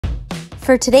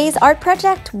For today's art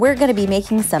project, we're going to be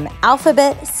making some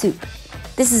alphabet soup.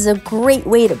 This is a great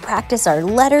way to practice our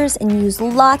letters and use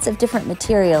lots of different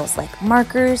materials like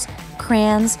markers,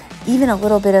 crayons, even a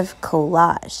little bit of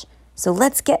collage. So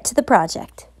let's get to the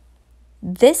project.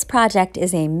 This project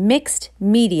is a mixed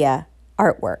media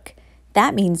artwork.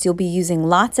 That means you'll be using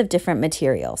lots of different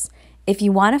materials. If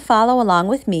you want to follow along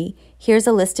with me, here's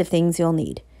a list of things you'll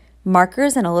need.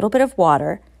 Markers and a little bit of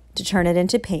water to turn it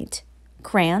into paint.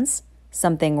 Crayons,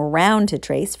 something round to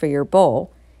trace for your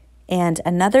bowl, and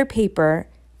another paper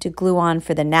to glue on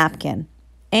for the napkin,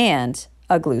 and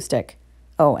a glue stick.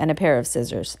 Oh, and a pair of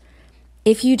scissors.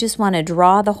 If you just want to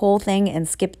draw the whole thing and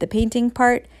skip the painting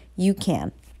part, you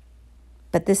can.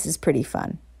 But this is pretty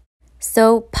fun.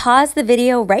 So pause the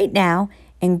video right now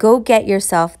and go get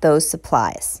yourself those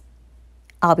supplies.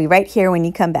 I'll be right here when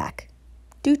you come back.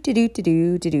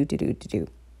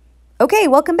 Okay,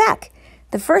 welcome back.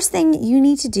 The first thing you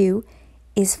need to do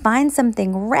is find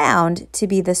something round to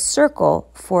be the circle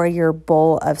for your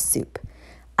bowl of soup.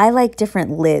 I like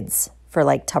different lids for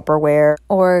like Tupperware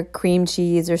or cream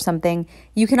cheese or something.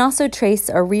 You can also trace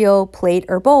a real plate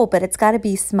or bowl, but it's got to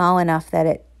be small enough that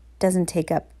it doesn't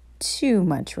take up too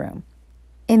much room.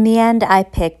 In the end, I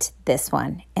picked this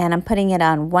one, and I'm putting it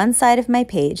on one side of my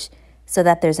page so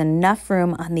that there's enough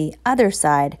room on the other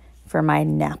side for my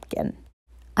napkin.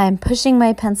 I'm pushing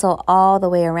my pencil all the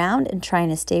way around and trying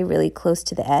to stay really close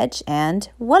to the edge, and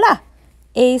voila,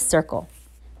 a circle.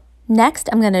 Next,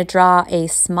 I'm going to draw a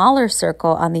smaller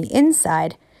circle on the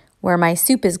inside where my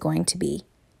soup is going to be.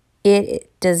 It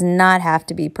does not have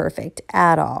to be perfect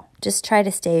at all. Just try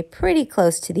to stay pretty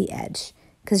close to the edge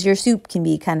because your soup can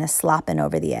be kind of slopping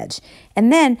over the edge.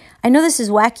 And then, I know this is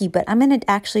wacky, but I'm going to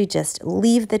actually just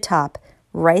leave the top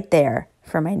right there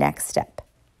for my next step,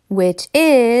 which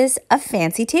is a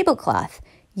fancy tablecloth.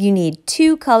 You need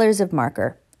 2 colors of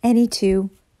marker, any 2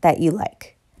 that you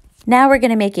like. Now we're going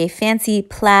to make a fancy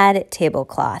plaid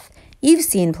tablecloth. You've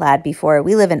seen plaid before.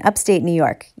 We live in upstate New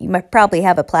York. You might probably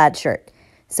have a plaid shirt.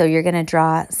 So you're going to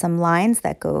draw some lines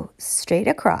that go straight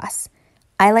across.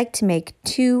 I like to make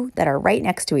 2 that are right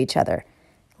next to each other.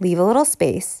 Leave a little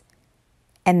space,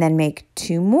 and then make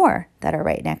 2 more that are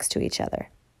right next to each other.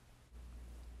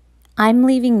 I'm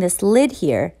leaving this lid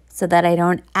here so that I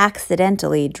don't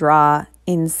accidentally draw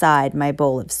inside my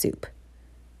bowl of soup.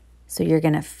 So you're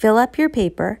going to fill up your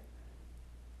paper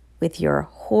with your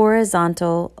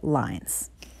horizontal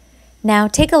lines. Now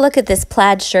take a look at this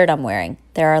plaid shirt I'm wearing.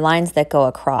 There are lines that go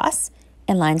across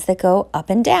and lines that go up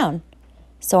and down.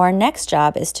 So our next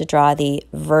job is to draw the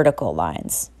vertical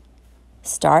lines.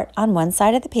 Start on one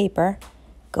side of the paper,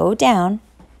 go down,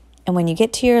 and when you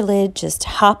get to your lid, just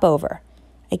hop over.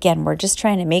 Again, we're just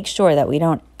trying to make sure that we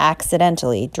don't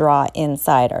accidentally draw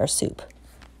inside our soup.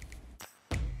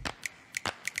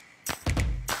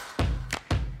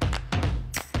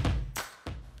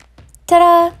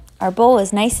 Ta-da! Our bowl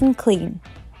is nice and clean.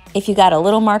 If you got a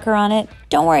little marker on it,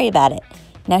 don't worry about it.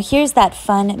 Now here's that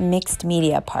fun mixed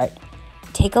media part.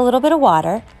 Take a little bit of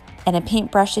water and a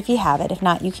paintbrush if you have it. If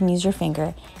not, you can use your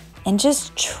finger. And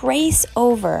just trace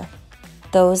over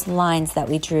those lines that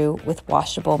we drew with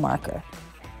washable marker.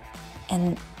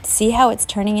 And see how it's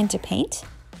turning into paint?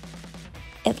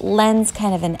 It lends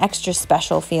kind of an extra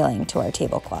special feeling to our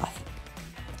tablecloth.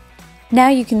 Now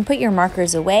you can put your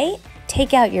markers away,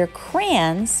 take out your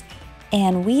crayons,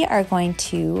 and we are going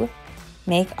to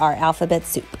make our alphabet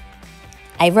soup.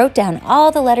 I wrote down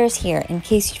all the letters here in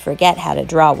case you forget how to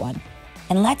draw one.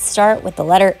 And let's start with the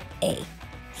letter A.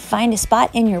 Find a spot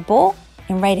in your bowl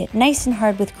and write it nice and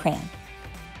hard with crayon.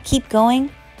 Keep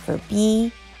going for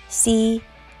B, C,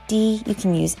 D. You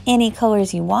can use any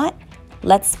colors you want.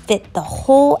 Let's fit the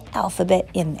whole alphabet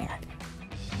in there.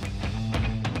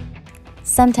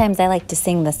 Sometimes I like to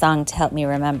sing the song to help me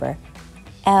remember.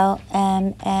 L,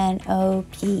 M, N, O,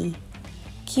 P,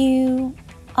 Q,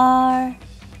 R,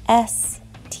 S,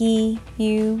 T,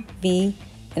 U, V.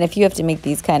 And if you have to make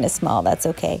these kind of small, that's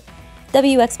okay.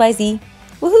 W, X, Y, Z.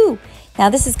 Woohoo! Now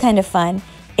this is kind of fun.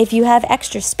 If you have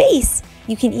extra space,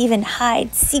 you can even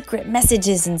hide secret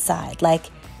messages inside, like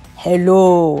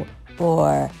hello,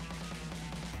 or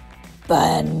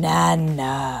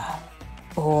banana,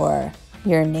 or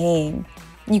your name.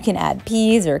 You can add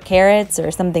peas or carrots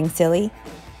or something silly.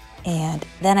 And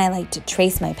then I like to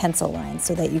trace my pencil lines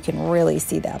so that you can really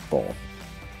see that bowl.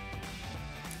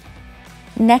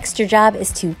 Next, your job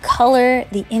is to color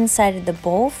the inside of the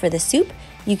bowl for the soup.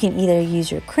 You can either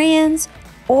use your crayons,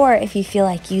 or if you feel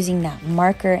like using that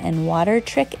marker and water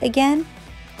trick again,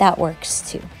 that works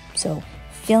too. So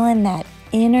fill in that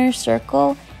inner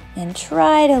circle and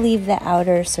try to leave the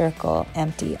outer circle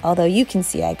empty. Although you can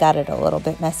see I got it a little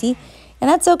bit messy. And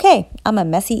that's okay. I'm a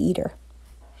messy eater.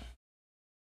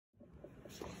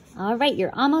 All right,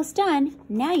 you're almost done.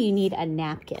 Now you need a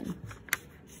napkin.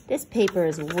 This paper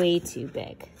is way too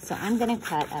big, so I'm gonna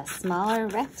cut a smaller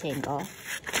rectangle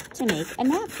to make a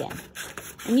napkin.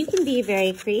 And you can be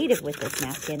very creative with this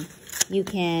napkin. You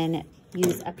can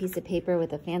use a piece of paper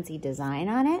with a fancy design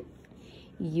on it.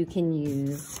 You can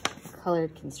use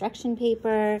colored construction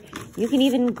paper. You can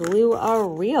even glue a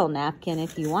real napkin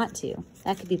if you want to.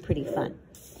 That could be pretty fun.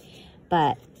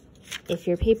 But if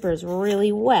your paper is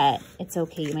really wet, it's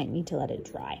okay. You might need to let it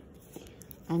dry.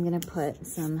 I'm gonna put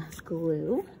some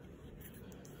glue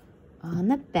on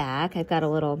the back. I've got a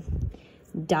little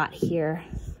dot here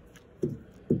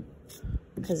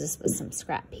because this was some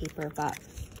scrap paper, but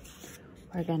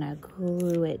we're gonna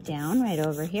glue it down right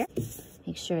over here.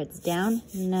 Make sure it's down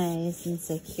nice and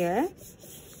secure.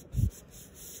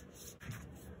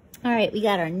 All right, we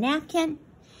got our napkin.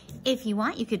 If you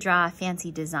want, you could draw a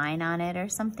fancy design on it or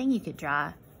something. You could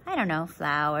draw, I don't know,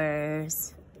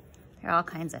 flowers. There are all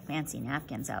kinds of fancy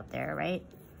napkins out there, right?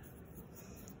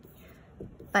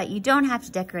 But you don't have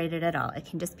to decorate it at all. It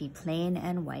can just be plain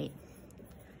and white.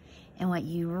 And what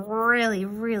you really,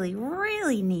 really,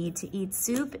 really need to eat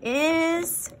soup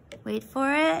is, wait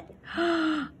for it,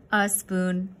 a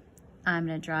spoon. I'm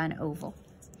gonna draw an oval.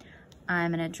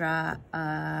 I'm gonna draw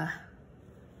a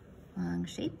long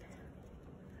shape.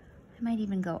 I might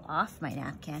even go off my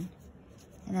napkin.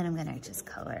 And then I'm gonna just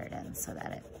color it in so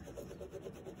that it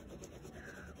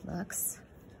looks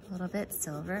a little bit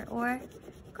silver or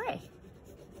gray.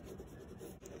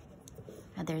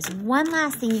 Now there's one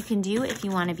last thing you can do if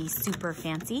you want to be super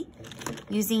fancy.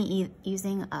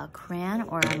 Using a crayon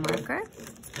or a marker,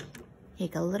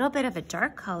 take a little bit of a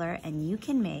dark color and you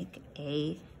can make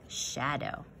a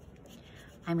shadow.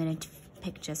 I'm going to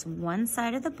pick just one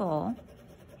side of the bowl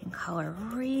and color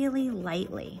really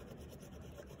lightly,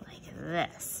 like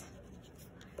this.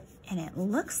 And it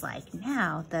looks like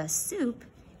now the soup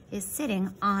is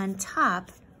sitting on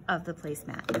top of the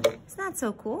placemat. Isn't that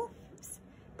so cool?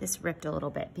 This ripped a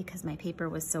little bit because my paper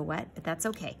was so wet, but that's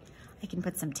okay. I can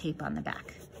put some tape on the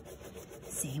back.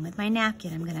 Same with my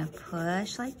napkin. I'm gonna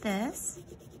push like this.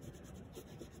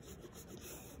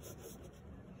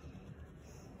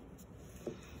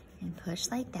 And push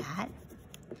like that.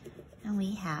 And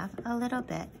we have a little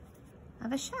bit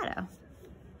of a shadow.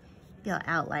 Maybe I'll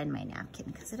outline my napkin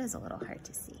because it is a little hard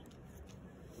to see.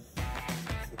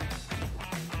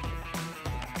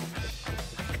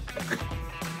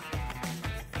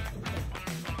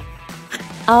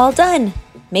 All done.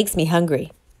 Makes me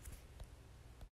hungry.